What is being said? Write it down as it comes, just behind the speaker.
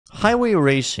Highway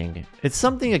racing. It's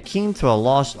something akin to a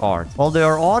lost art. While there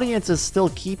are audiences still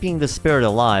keeping the spirit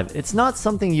alive, it's not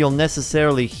something you'll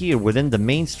necessarily hear within the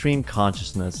mainstream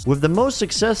consciousness, with the most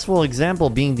successful example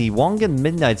being the Wangan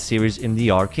Midnight series in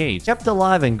the arcade, kept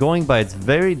alive and going by its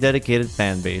very dedicated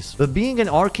fanbase. But being an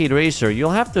arcade racer, you'll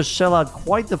have to shell out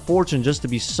quite the fortune just to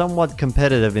be somewhat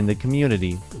competitive in the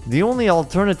community. The only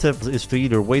alternative is to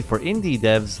either wait for indie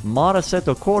devs, mod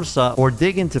Assetto Corsa, or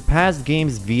dig into past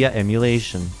games via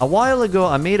emulation. A while ago,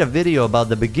 I made a video about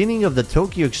the beginning of the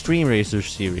Tokyo Xtreme Racer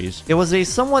series. It was a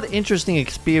somewhat interesting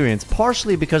experience,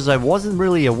 partially because I wasn't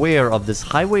really aware of this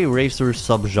highway racer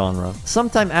subgenre.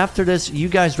 Sometime after this, you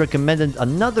guys recommended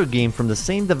another game from the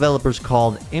same developers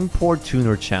called Import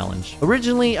Tuner Challenge.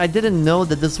 Originally, I didn't know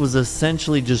that this was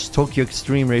essentially just Tokyo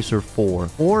Xtreme Racer 4,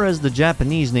 or as the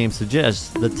Japanese name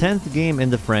suggests, the 10th game in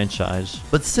the franchise.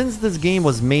 But since this game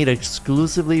was made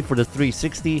exclusively for the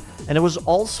 360, and it was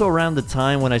also around the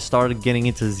time when I started getting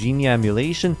into Xenia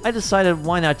emulation, I decided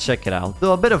why not check it out.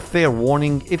 Though a bit of fair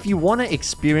warning, if you want to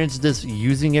experience this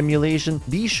using emulation,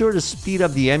 be sure to speed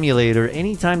up the emulator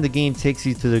anytime the game takes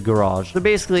you to the garage. So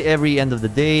basically every end of the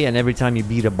day and every time you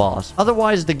beat a boss.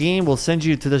 Otherwise, the game will send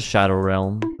you to the Shadow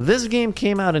Realm. This game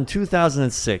came out in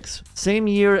 2006, same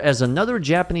year as another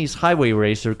Japanese highway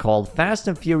racer called Fast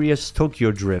and Furious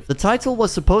Tokyo Drift. The title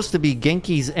was supposed to be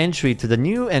Genki's entry to the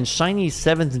new and shiny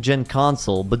 7th gen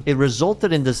console, but it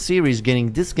resulted in the series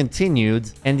getting discontinued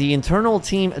and the internal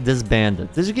team disbanded.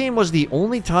 This game was the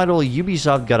only title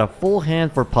Ubisoft got a full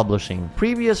hand for publishing.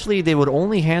 Previously, they would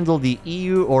only handle the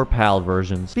EU or PAL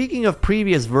versions. Speaking of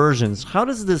previous versions, how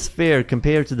does this fare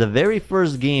compare to the very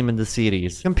first game in the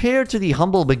series? Compared to the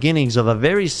humble beginnings of a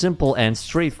very simple and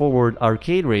straightforward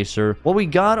arcade racer, what we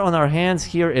got on our hands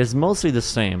here is mostly the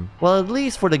same. Well, at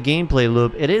least for the gameplay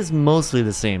loop, it is mostly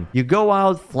the same. You go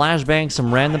out, flashbang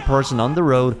some random person on the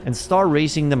road, and start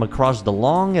racing them across the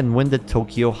long and winded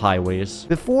Tokyo highways,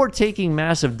 before taking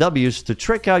massive W's to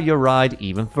trick out your ride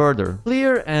even further.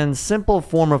 Clear and simple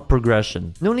form of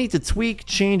progression. No need to tweak,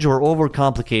 change, or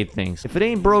overcomplicate things. If it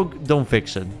ain't broke, don't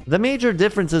fix it. The major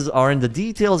differences are in the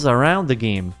details around the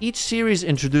game. Each series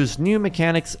introduced new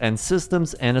mechanics and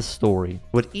systems and a story,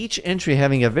 with each entry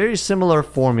having a very similar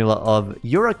formula of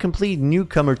you're a complete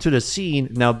newcomer to the scene,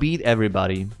 now beat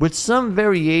everybody, with some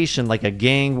variation like a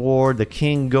gang war, the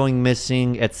king going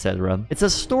missing, etc. It's a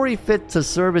story fit to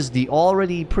service the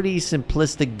already pretty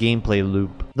simplistic gameplay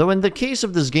loop. Though in the case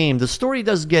of this game, the story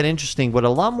does get interesting with a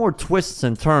lot more twists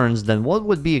and turns than what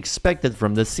would be expected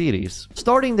from the series.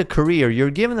 Starting the career, you're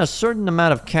given a certain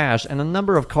amount of cash and a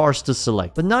number of cars to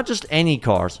select. But not just any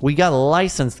cars, we got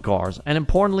licensed cars, and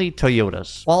importantly,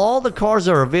 Toyotas. While all the cars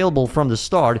are available from the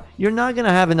start, you're not gonna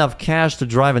have enough cash to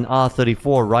drive an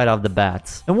A34 right off the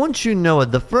bat. And once you know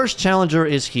it, the first challenger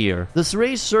is here. This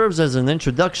race serves as an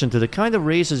introduction to the kind of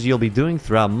races you'll be doing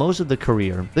throughout most of the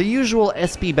career. The usual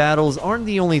SP battles aren't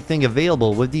the only thing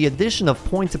available, with the addition of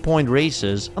point-to-point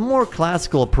races, a more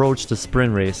classical approach to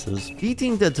sprint races.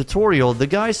 Beating the tutorial, the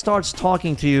guy starts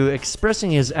talking to you, expressing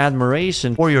his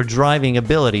admiration for your driving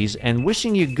abilities and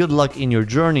wishing you good luck in your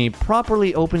journey,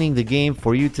 properly opening the game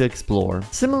for you to explore.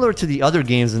 Similar to the other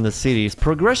games in the series,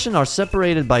 progression are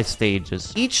separated by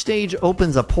stages. Each stage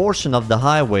opens a portion of the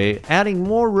highway, adding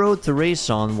more road to race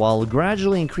on while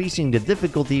gradually increasing the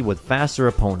difficulty with faster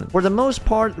opponents. For the most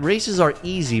part, races are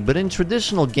easy, but in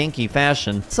traditional Genki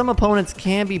fashion, some opponents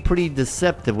can be pretty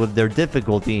deceptive with their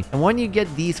difficulty, and when you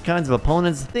get these kinds of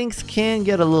opponents, things can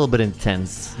get a little bit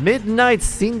intense. Midnight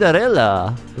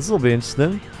Cinderella. This will be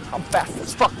interesting. I'm fast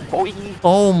as fuck, boy.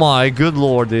 Oh my good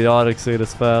lord, the Odyssey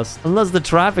is fast. Unless the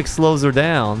traffic slows her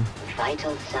down.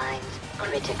 Vital signs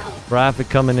critical. Traffic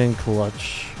coming in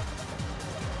clutch.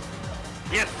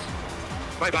 Yes.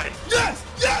 Bye-bye. Yes!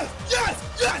 Yes!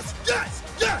 Yes! Yes! Yes!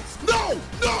 Yes! No!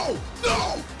 No!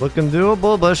 No! Looking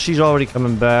doable, but she's already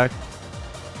coming back.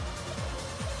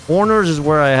 Corners is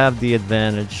where I have the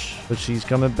advantage, but she's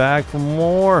coming back for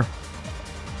more.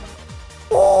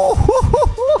 Oh!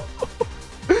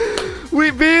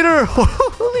 We beat her!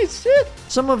 Holy shit!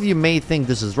 Some of you may think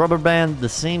this is rubber band, the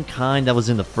same kind that was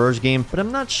in the first game, but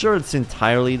I'm not sure it's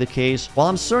entirely the case. While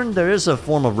I'm certain there is a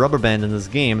form of rubber band in this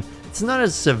game, it's not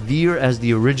as severe as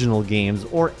the original games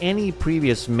or any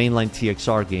previous mainline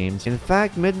TXR games. In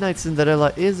fact, Midnight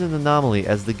Cinderella is an anomaly,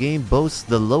 as the game boasts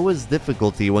the lowest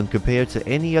difficulty when compared to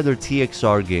any other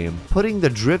TXR game. Putting the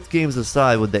drift games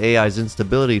aside with the AI's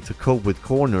instability to cope with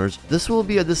corners, this will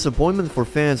be a disappointment for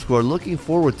fans who are looking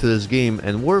forward to this game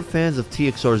and were fans of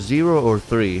TXR 0 or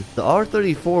 3. The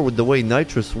R34, with the way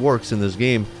Nitrous works in this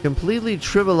game, completely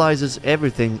trivializes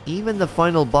everything, even the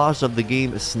final boss of the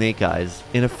game, Snake Eyes.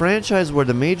 In a franchise franchise where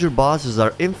the major bosses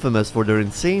are infamous for their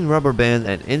insane rubber band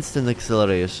and instant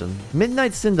acceleration.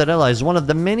 Midnight Cinderella is one of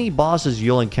the many bosses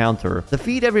you'll encounter.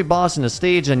 Defeat every boss in a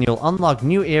stage and you'll unlock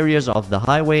new areas of the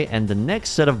highway and the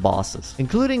next set of bosses,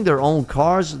 including their own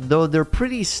cars, though they're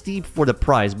pretty steep for the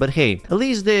price, but hey, at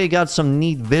least they got some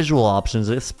neat visual options,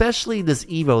 especially this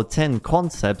Evo 10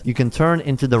 concept you can turn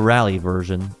into the rally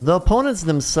version. The opponents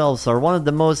themselves are one of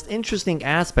the most interesting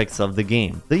aspects of the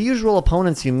game. The usual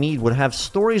opponents you meet would have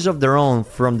stories of their own,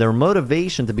 from their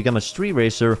motivation to become a street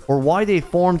racer or why they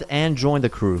formed and joined the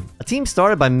crew. A team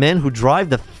started by men who drive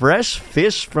the fresh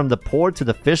fish from the port to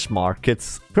the fish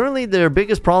markets. Currently, their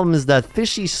biggest problem is that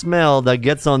fishy smell that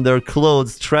gets on their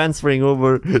clothes transferring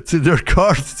over to their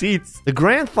car seats. The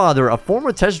grandfather, a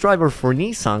former test driver for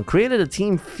Nissan, created a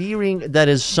team fearing that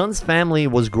his son's family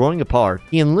was growing apart.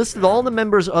 He enlisted all the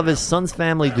members of his son's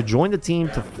family to join the team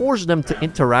to force them to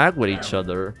interact with each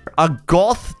other. A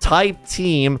goth-type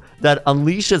team that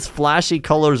unleashes flashy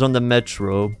colors on the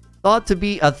metro. Thought to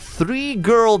be a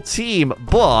 3-girl team,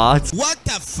 but... What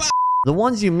the fuck? The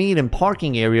ones you meet in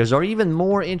parking areas are even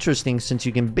more interesting since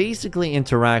you can basically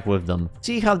interact with them.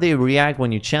 See how they react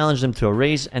when you challenge them to a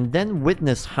race, and then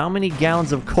witness how many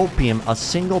gallons of copium a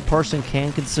single person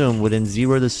can consume within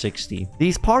 0 to 60.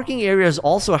 These parking areas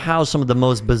also house some of the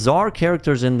most bizarre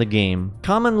characters in the game,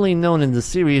 commonly known in the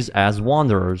series as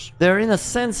Wanderers. They're in a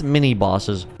sense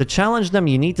mini-bosses. To challenge them,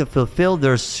 you need to fulfill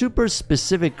their super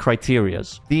specific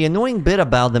criterias. The annoying bit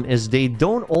about them is they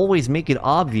don't always make it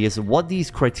obvious what these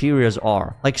criteria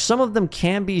are. Like, some of them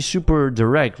can be super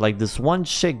direct, like this one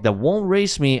chick that won't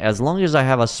race me as long as I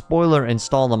have a spoiler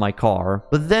installed on my car.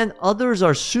 But then others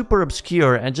are super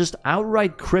obscure and just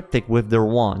outright cryptic with their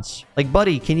wants. Like,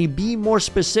 buddy, can you be more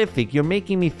specific? You're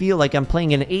making me feel like I'm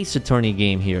playing an Ace Attorney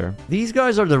game here. These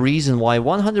guys are the reason why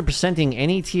 100%ing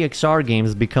any TXR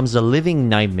games becomes a living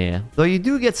nightmare. Though you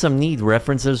do get some neat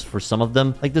references for some of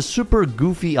them, like the super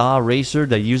goofy racer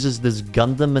that uses this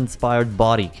Gundam-inspired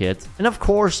body kit, and of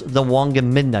course the Wonga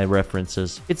Midnight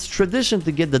references. It's tradition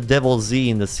to get the Devil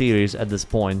Z in the series at this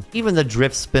point. Even the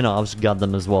Drift spin-offs got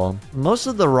them as well. Most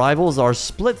of the rivals are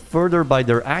split further by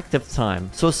their active time,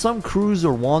 so some crews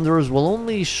or wanderers will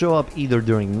only show up either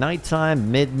during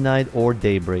nighttime, midnight, or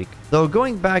daybreak. Though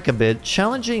going back a bit,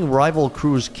 challenging rival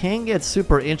crews can get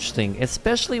super interesting,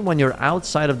 especially when you're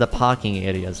outside of the parking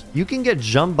areas. You can get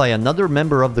jumped by another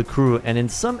member of the crew, and in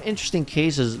some interesting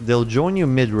cases, they'll join you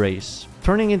mid-race,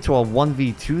 turning into a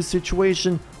 1v2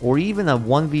 situation or even a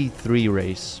 1v3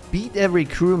 race. Beat every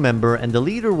crew member and the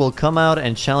leader will come out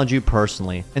and challenge you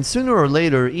personally, and sooner or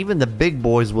later even the big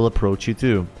boys will approach you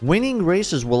too. Winning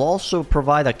races will also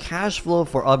provide a cash flow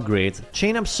for upgrades,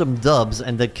 chain up some dubs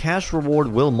and the cash reward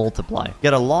will multiply.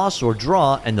 Get a loss or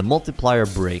draw and the multiplier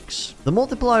breaks. The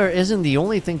multiplier isn't the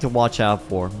only thing to watch out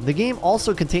for. The game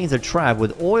also contains a trap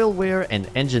with oil wear and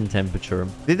engine temperature.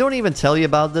 They don't even tell you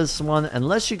about this one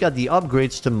unless you got the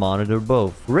upgrades to monitor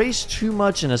both. Race too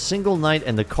much in a single night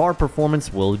and the car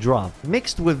performance will drop.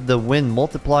 Mixed with the win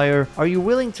multiplier, are you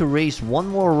willing to race one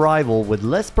more rival with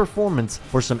less performance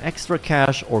for some extra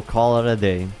cash or call it a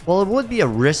day? Well, it would be a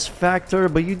risk factor,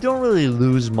 but you don't really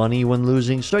lose money when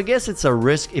losing, so I guess it's a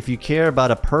risk if you care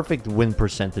about a perfect win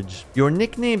percentage. Your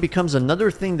nickname becomes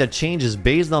another thing that changes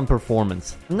based on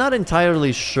performance. I'm not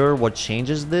entirely sure what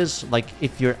changes this, like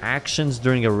if your actions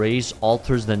during a race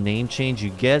alters the name change you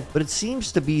get, but it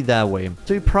seems to be that way.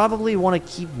 So you probably want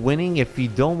to keep winning if you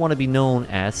don't want to be known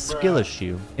as Skill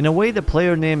Issue. In a way, the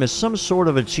player name is some sort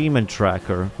of achievement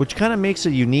tracker, which kind of makes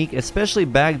it unique, especially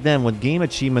back then when game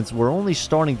achievements were only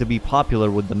starting to be popular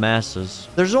with the masses.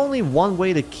 There's only one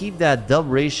way to keep that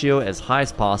dub ratio as high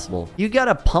as possible. You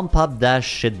gotta pump up that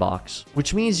shitbox,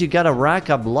 which means you gotta rack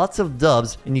up lots of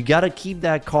dubs and you gotta keep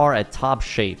that car at top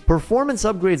shape. Performance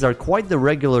upgrades are quite the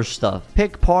regular stuff.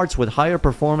 Pick parts with higher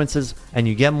performances and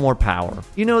you get more power.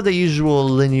 You know, the usual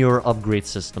linear upgrade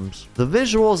systems. The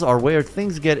visuals are where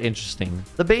things get interesting.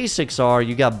 The basics are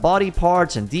you got body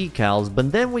parts and decals,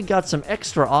 but then we got some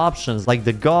extra options like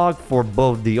the GOG for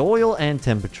both the oil and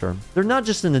temperature. They're not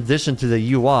just an addition to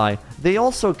the UI, they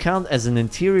also count as an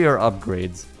interior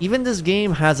upgrades. Even this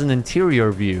game has an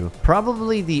interior view,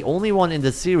 probably the only one in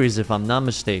the series if I'm not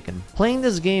mistaken. Playing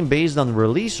this game based on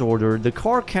release order, the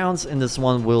car counts in this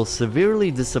one will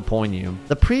severely disappoint you.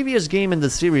 The previous game in the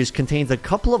series contains a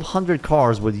couple of hundred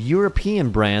cars with European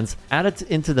European brands added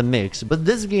into the mix, but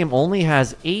this game only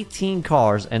has 18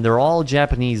 cars and they're all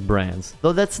Japanese brands.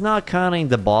 Though that's not counting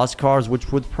the boss cars, which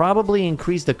would probably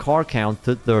increase the car count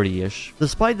to 30-ish.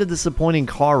 Despite the disappointing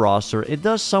car roster, it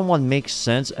does somewhat make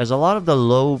sense as a lot of the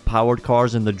low-powered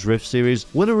cars in the Drift series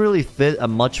wouldn't really fit a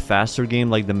much faster game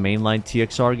like the mainline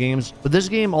TXR games, but this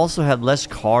game also had less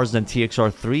cars than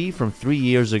TXR 3 from 3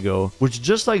 years ago, which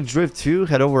just like Drift 2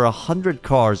 had over 100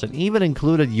 cars and even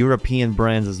included European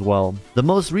brands as well. The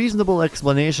most reasonable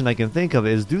explanation I can think of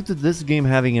is due to this game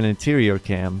having an interior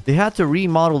cam. They had to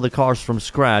remodel the cars from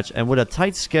scratch, and with a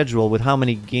tight schedule with how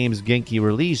many games Genki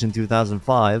released in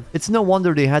 2005, it's no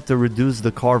wonder they had to reduce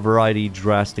the car variety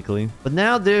drastically. But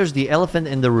now there's the elephant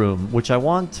in the room, which I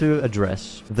want to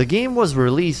address. The game was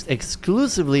released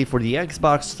exclusively for the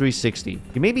Xbox 360.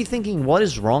 You may be thinking, what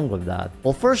is wrong with that?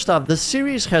 Well, first off, the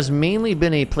series has mainly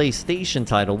been a PlayStation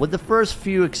title, with the first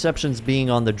few exceptions being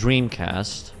on the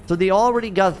Dreamcast. So they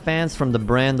already got fans from the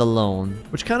brand alone,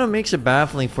 which kind of makes it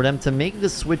baffling for them to make the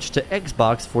switch to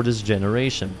Xbox for this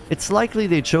generation. It's likely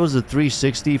they chose the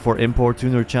 360 for Import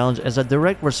Tuner Challenge as a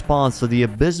direct response to the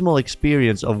abysmal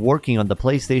experience of working on the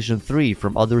PlayStation 3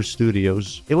 from other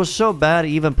studios. It was so bad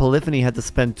even Polyphony had to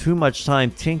spend too much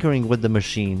time tinkering with the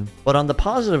machine. But on the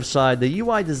positive side, the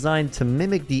UI design to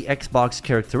mimic the Xbox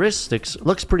characteristics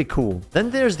looks pretty cool. Then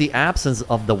there's the absence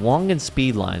of the Wangan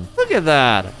speedline. Look at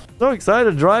that! So excited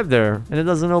to drive there, and it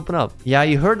doesn't open up. Yeah,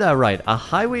 you heard that right. A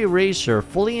highway racer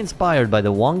fully inspired by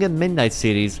the Wangan Midnight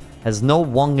series has no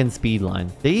Wangan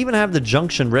speedline. They even have the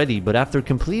junction ready, but after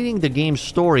completing the game's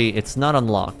story, it's not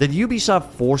unlocked. Did Ubisoft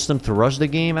force them to rush the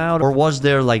game out, or was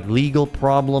there like legal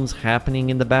problems happening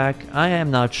in the back? I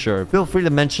am not sure. Feel free to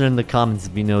mention in the comments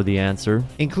if you know the answer.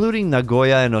 Including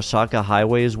Nagoya and Osaka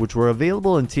highways, which were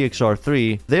available in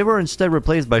TXR3, they were instead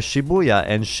replaced by Shibuya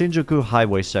and Shinjuku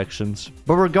highway sections.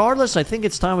 But regardless, I think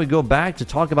it's time we go back to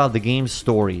talk about the game's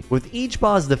story. With each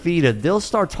boss defeated, they'll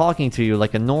start talking to you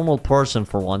like a normal person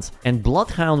for once, and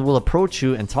Bloodhound will approach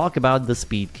you and talk about the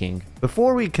Speed King.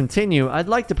 Before we continue, I'd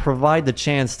like to provide the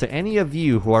chance to any of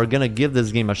you who are gonna give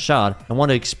this game a shot and want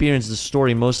to experience the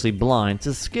story mostly blind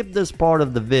to skip this part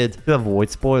of the vid to avoid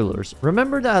spoilers.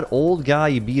 Remember that old guy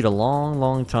you beat a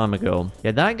long time ago?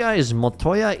 Yeah, that guy is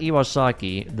Motoya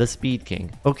Iwasaki, the Speed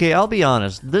King. Okay, I'll be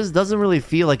honest, this doesn't really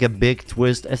feel like a big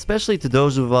twist, especially to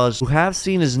those of us who have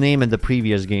seen his name in the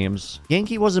previous games.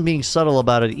 Genki wasn't being subtle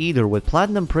about it either, with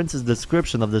Platinum Prince's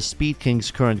description of the Speed King's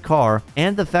current car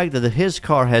and the fact that his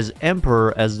car has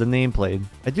Emperor as the nameplate.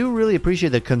 I do really appreciate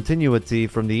the continuity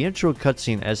from the intro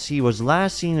cutscene, as he was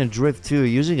last seen in Drift 2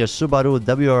 using a Subaru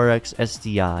WRX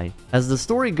STI. As the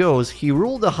story goes, he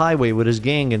ruled the highway with his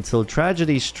gang until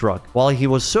tragedy struck. While he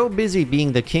was so busy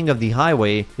being the king of the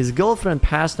highway, his girlfriend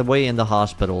passed away in the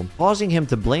hospital, causing him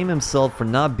to blame himself for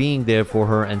not being there for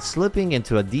her and slipping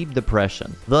into a deep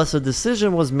depression. Thus, a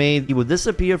decision was made he would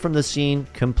disappear from the scene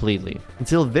completely.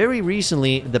 Until very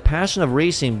recently, the passion of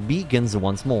racing begins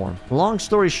once more. Long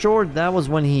story short, that was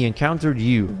when he encountered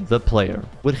you, the player.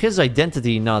 With his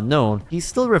identity not known, he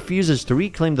still refuses to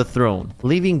reclaim the throne,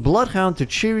 leaving Bloodhound to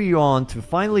cheer you on to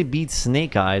finally beat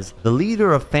Snake Eyes, the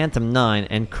leader of Phantom 9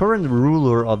 and current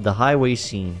ruler of the highway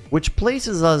scene, which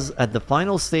places us at the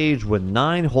final stage with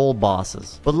 9 whole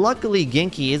bosses. But luckily,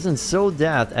 Genki isn't so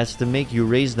daft as to make you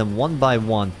raise them one by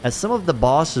one, as some of the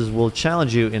bosses will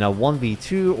challenge you in a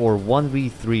 1v2 or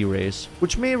 1v3 race,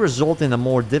 which may result in a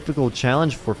more difficult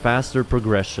challenge for faster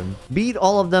progression. Beat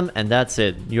all of them and that's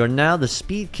it. You are now the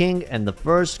Speed King and the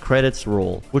first credits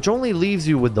roll, which only leaves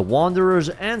you with the Wanderers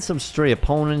and some stray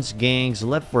opponents, gangs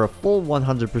left for a full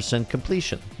 100%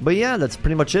 completion. But yeah, that's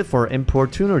pretty much it for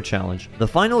Import Tuner Challenge, the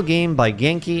final game by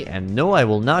Genki, and no, I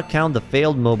will not count the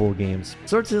failed mobile games.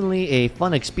 Certainly a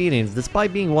fun experience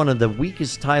despite being one of the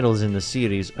weakest titles in the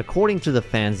series, according to the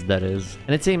fans that is.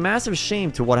 And it's a massive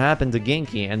shame to what happened to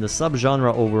Genki and the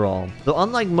subgenre overall. Though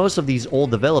unlike most of these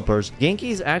old developers,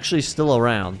 Genki is actually still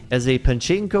around as a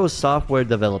pachinko software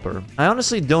developer. I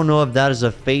honestly don't know if that is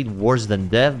a fate worse than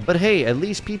death, but hey, at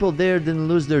least people there didn't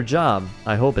lose their job.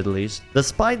 I hope at least.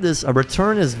 Despite this, a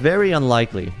return is very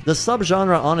unlikely. The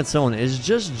subgenre on its own is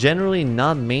just generally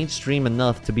not mainstream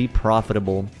enough to be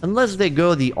profitable, unless they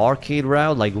go the arcade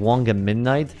route like Wangan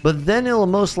Midnight, but then it'll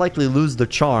most likely lose the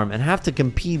charm and have to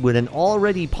compete with an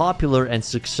already popular and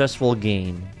successful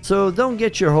game. So don't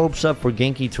get your hopes up for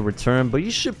Genki to return, but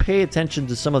you should pay attention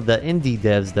to some of the indie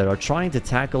devs that are trying to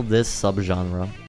tackle this subgenre.